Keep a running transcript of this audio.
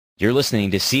You're listening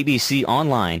to CBC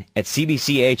Online at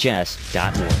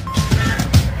cbchs.org.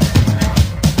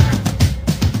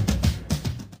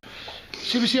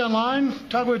 CBC Online,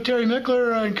 talking with Terry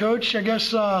Michler and Coach. I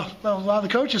guess a lot of the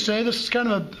coaches say this is kind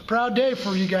of a proud day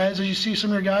for you guys as you see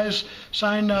some of your guys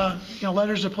sign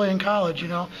letters to play in college.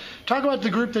 Talk about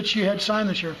the group that you had signed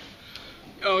this year.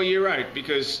 Oh, you're right,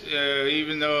 because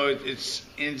even though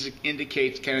it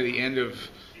indicates kind of the end of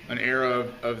an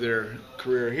era of their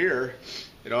career here,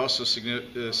 it also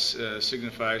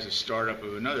signifies the startup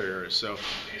of another era. So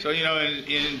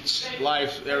in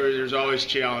life there's always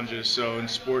challenges. So in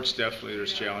sports definitely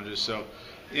there's challenges. So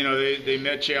they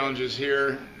met challenges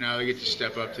here. Now they get to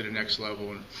step up to the next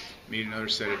level and meet another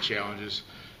set of challenges.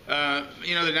 The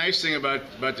nice thing about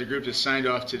the group that signed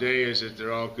off today is that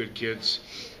they're all good kids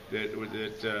that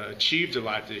achieved a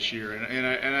lot this year, and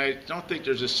I don't think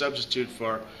there's a substitute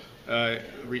for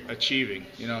achieving.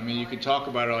 You can talk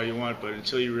about it all you want, but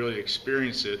until you really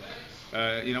experience it,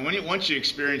 once you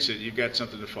experience it, you've got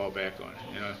something to fall back on.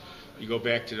 You go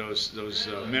back to those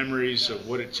memories of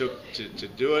what it took to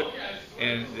do it,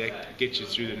 and that gets you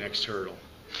through the next hurdle.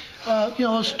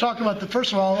 Let's talk about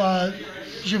first of all,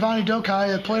 Giovanni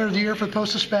Dokai, the Player of the Year for the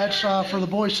Post-Dispatch for the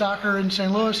boys soccer in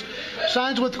St. Louis,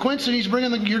 signs with Quincy. He's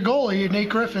bringing your goalie, Nate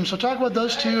Griffin. So talk about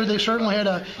those two. They certainly had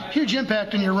a huge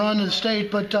impact in your run to the state,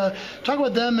 but talk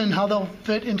about them and how they'll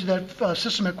fit into that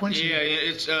system at Quincy. Yeah,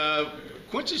 it's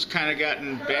Quincy's kind of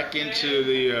gotten back into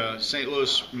the St.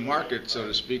 Louis market, so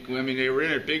to speak. I mean, they were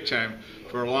in it big time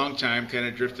for a long time, kind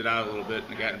of drifted out a little bit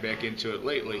and gotten back into it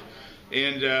lately.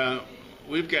 And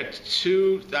we've got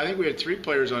I think we had three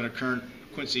players on the current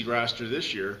Quincy roster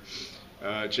this year,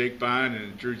 Jake Bond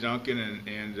and Drew Duncan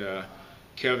and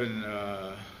Kevin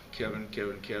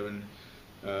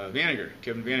Vaniger.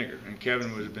 And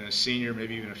Kevin would have been a senior,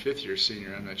 maybe even a fifth-year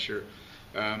senior, I'm not sure.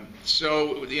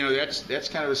 So that's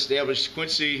kind of established.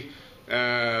 Quincy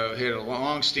had a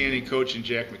long-standing coach in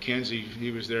Jack McKenzie.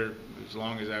 He was there as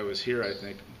long as I was here, I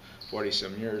think,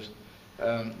 40-some years.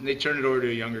 They turned it over to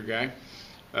a younger guy.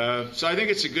 So I think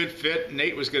it's a good fit.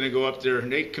 Nate was going to go up there.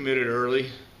 Nate committed early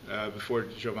before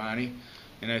Giovanni,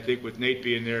 and I think with Nate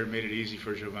being there, it made it easy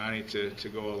for Giovanni to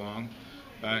go along.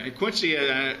 And Quincy,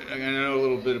 I know a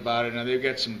little bit about it. Now they've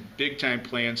got some big-time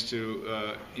plans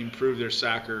to improve their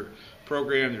soccer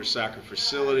program, their soccer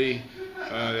facility.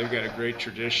 They've got a great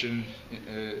tradition,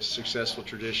 successful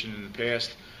tradition in the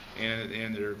past,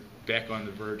 and they're back on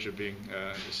the verge of being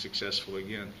successful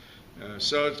again.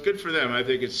 So it's good for them. I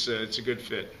think it's a good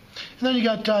fit. And then you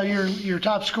got your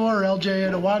top scorer, LJ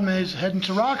Adewadme, is heading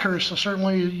to Rockhurst. So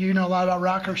certainly you know a lot about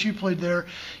Rockhurst. You played there.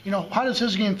 How does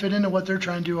his game fit into what they're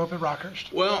trying to do up at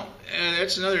Rockhurst? Well,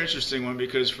 that's another interesting one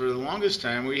because for the longest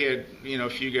time we had a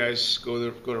few guys go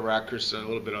to Rockhurst a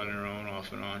little bit on their own,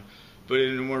 off and on. But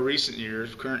in the more recent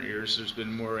years, current years, there's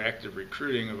been more active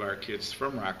recruiting of our kids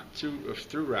through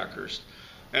Rockhurst.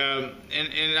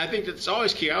 And I think that's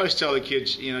always key. I always tell the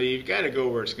kids, you've got to go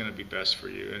where it's going to be best for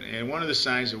you. And one of the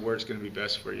signs of where it's going to be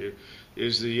best for you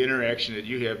is the interaction that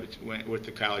you have with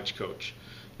the college coach.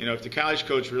 If the college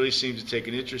coach really seems to take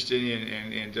an interest in you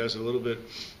and does a little bit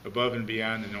above and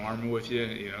beyond the norm with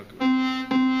you,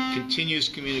 continuous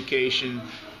communication,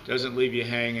 doesn't leave you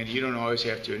hanging, you don't always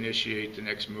have to initiate the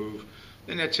next move,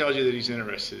 then that tells you that he's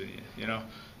interested in you,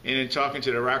 And in talking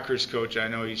to the Rockhurst coach, I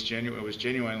know was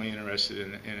genuinely interested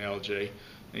in LJ,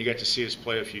 and you got to see us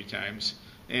play a few times.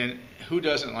 And who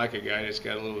doesn't like a guy that's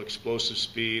got a little explosive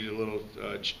speed, a little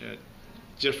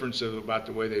difference about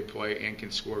the way they play, and can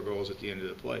score goals at the end of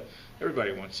the play?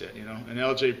 Everybody wants that, And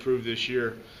LJ proved this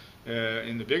year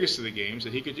in the biggest of the games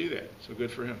that he could do that. So good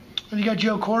for him. And you got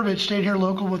Joe Corbett, stayed here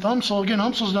local with UMSL. Again,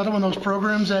 UMSL's another one of those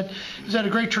programs that has had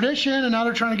a great tradition, and now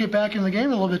they're trying to get back in the game a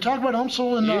little bit. Talk about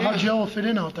UMSL and how Joe will fit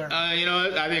in out there. I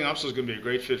think UMSL's going to be a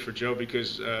great fit for Joe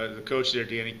because the coach there,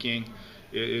 Danny King,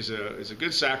 is a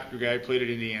good soccer guy. Played at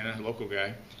Indiana, a local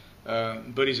guy,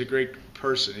 but he's a great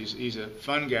person. He's a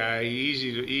fun guy,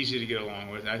 easy to get along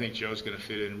with. And I think Joe's going to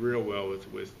fit in real well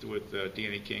with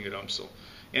Danny King at UMSL.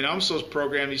 And UMSL's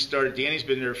program, Danny's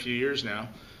been there a few years now,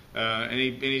 and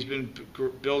he's been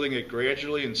building it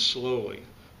gradually and slowly,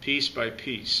 piece by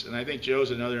piece. And I think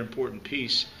Joe's another important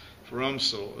piece for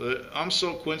UMSL.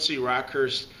 UMSL, Quincy,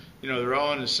 Rockhurst, they're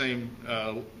all in the same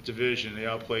division. They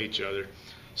all play each other.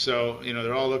 So,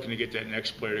 they're all looking to get that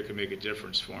next player that can make a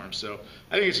difference for them. So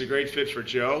I think it's a great fit for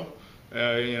Joe.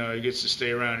 He gets to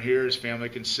stay around here. His family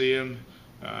can see him.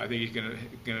 I think he's going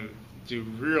to do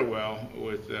real well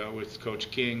with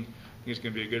Coach King it's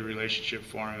going to be a good relationship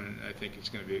for him, and I think it's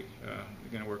going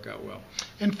to work out well.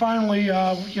 And finally,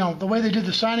 the way they did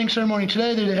the signing ceremony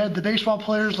today, they had the baseball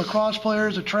players, lacrosse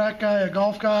players, a track guy, a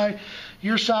golf guy,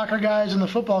 your soccer guys, and the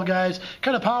football guys.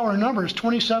 Kind of power in numbers,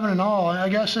 27 in all. I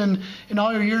guess in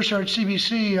all your years here at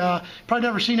CBC, probably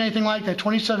never seen anything like that.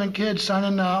 27 kids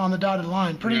signing on the dotted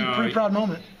line. Pretty proud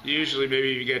moment. Usually, maybe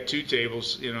you get 2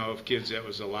 tables, of kids. That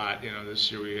was a lot.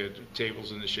 This year we had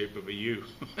tables in the shape of a U.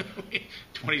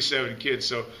 27 kids.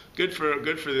 So good for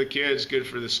the kids. Good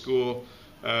for the school.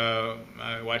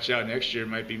 Watch out, next year it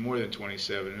might be more than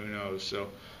 27. Who knows? So,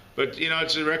 but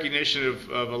it's a recognition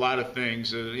of a lot of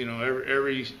things.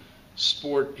 Every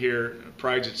sport here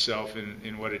prides itself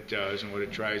in what it does and what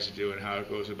it tries to do and how it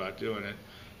goes about doing it.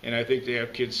 And I think to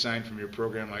have kids sign from your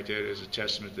program like that is a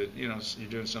testament that you're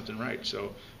doing something right.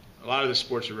 So a lot of the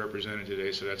sports are represented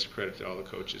today, so that's a credit to all the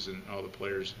coaches and all the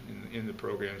players in the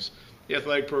programs, the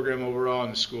athletic program overall,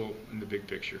 and the school in the big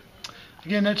picture.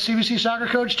 Again, that's CBC soccer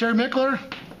coach Terry Michler.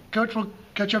 Coach, we'll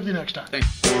catch up with you next time. Thanks.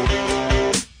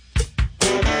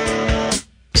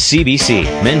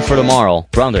 CBC, Men for Tomorrow,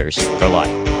 Brothers for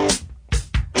Life.